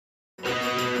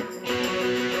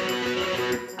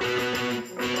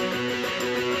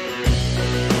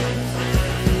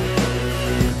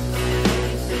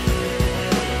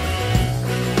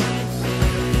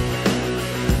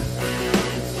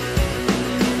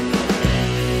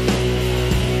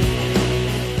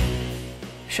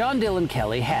Sean Dylan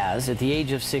Kelly has, at the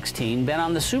age of 16, been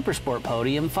on the Supersport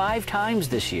podium 5 times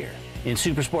this year. In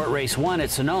Supersport Race 1 at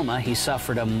Sonoma, he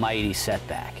suffered a mighty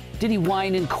setback. Did he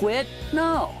whine and quit?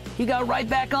 No. He got right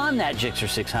back on that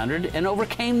GSX-R and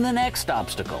overcame the next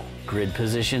obstacle. Grid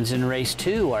positions in Race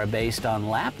 2 are based on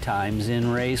lap times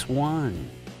in Race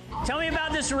 1. Tell me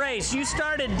about this race. You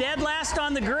started dead last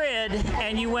on the grid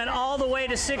and you went all the way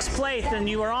to 6th place and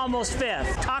you were almost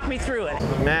 5th. Talk me through it.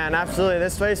 Man, absolutely.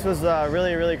 This race was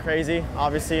really crazy.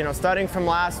 Obviously, you know, starting from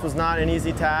last was not an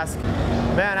easy task.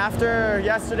 Man, after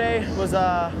yesterday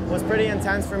was pretty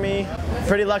intense for me.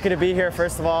 Pretty lucky to be here,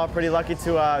 first of all. Pretty lucky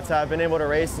to have been able to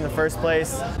race in the first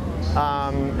place.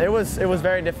 It was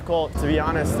very difficult, to be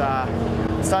honest.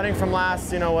 Starting from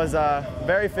last, you know, was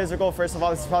very physical. First of all,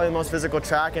 this is probably the most physical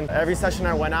track, and every session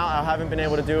I went out, I haven't been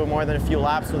able to do more than a few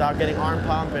laps without getting arm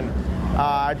pump. And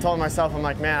I told myself, I'm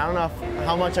like, man, I don't know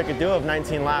how much I could do of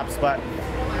 19 laps, but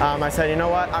I said, you know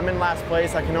what, I'm in last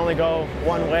place. I can only go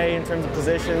one way in terms of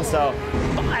position, so.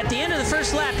 At the end of the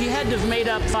first lap, you had to have made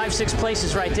up 5-6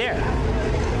 places right there.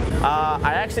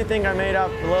 I actually think I made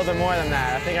up a little bit more than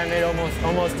that. I think I made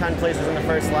almost 10 places in the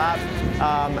first lap.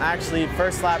 Actually,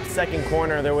 first lap, second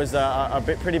corner, there was a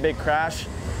pretty big crash.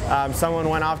 Someone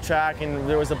went off track and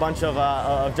there was a bunch of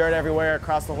dirt everywhere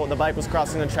across the whole, the bike was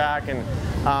crossing the track,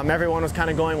 and everyone was kind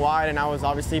of going wide, and I was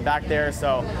obviously back there,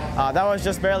 so that was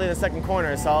just barely the second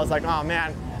corner, so I was like, oh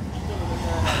man,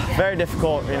 very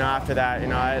difficult, you know, after that. You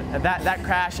know, that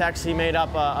crash actually made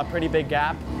up a pretty big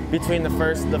gap between the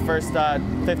first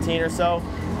 15 or so.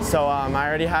 So I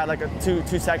already had like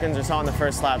two seconds or so on the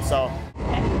first lap. So,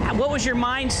 what was your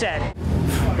mindset?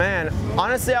 Man,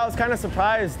 honestly, I was kind of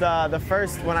surprised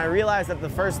when I realized that the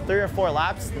first 3 or 4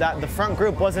 laps that the front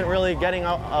group wasn't really getting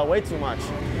away too much.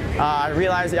 I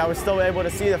realized I was still able to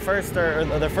see the first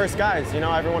guys, you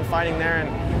know, everyone fighting there,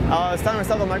 and I was telling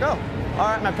myself, I'm like, oh, all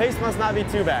right, my pace must not be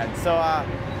too bad. So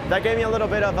that gave me a little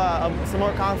bit of some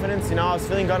more confidence. You know, I was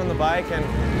feeling good on the bike, and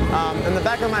in the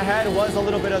back of my head was a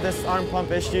little bit of this arm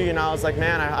pump issue. You know, I was like,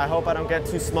 man, I hope I don't get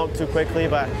too smoked too quickly,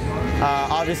 but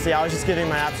obviously I was just giving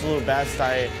my absolute best.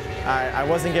 I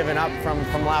wasn't giving up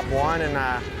from lap 1, and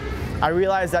I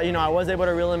realized that, you know, I was able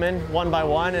to reel them in one by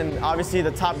one, and obviously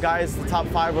the top guys, the top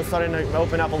 5 was starting to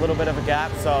open up a little bit of a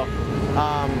gap, so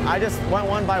I just went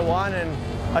one by one, and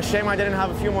a shame I didn't have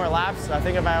a few more laps. I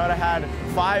think if I would have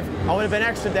had 5, I would have been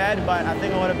extra dead, but I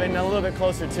think I would have been a little bit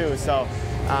closer too. So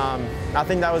I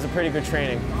think that was a pretty good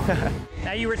training.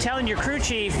 Now, you were telling your crew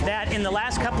chief that in the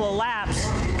last couple of laps,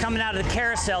 coming out of the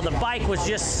carousel, the bike was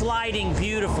just sliding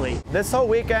beautifully. This whole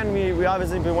weekend, we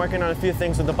obviously been working on a few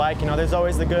things with the bike. You know, there's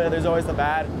always the good, there's always the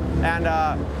bad. And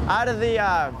out of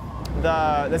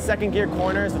the second gear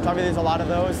corners, which obviously there's a lot of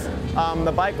those,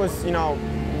 the bike was, you know,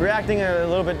 reacting in a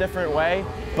little bit different way,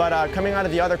 but coming out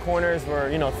of the other corners, where,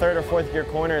 you know, 3rd or 4th gear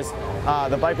corners,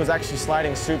 the bike was actually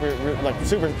sliding super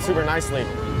nicely.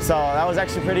 So that was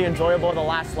actually pretty enjoyable. The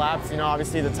last laps, you know,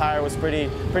 obviously the tire was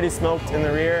pretty smoked in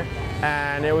the rear,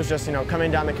 and it was just, you know, coming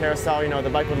down the carousel, you know, the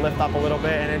bike would lift up a little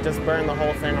bit and it just burned the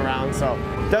whole thing around. So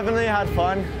definitely had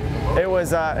fun. It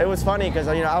was funny because,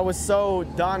 you know, I was so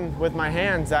done with my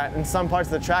hands that in some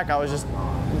parts of the track I was just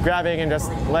grabbing and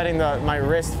just letting my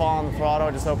wrist fall on the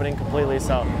throttle, just opening completely.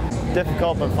 So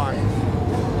difficult but fun.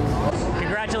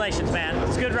 Congratulations, man.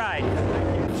 It's a good ride.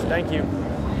 Thank you.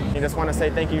 I just want to say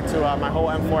thank you to my whole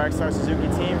M4XR Suzuki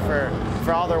team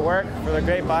for all their work, for the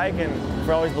great bike, and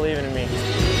for always believing in me.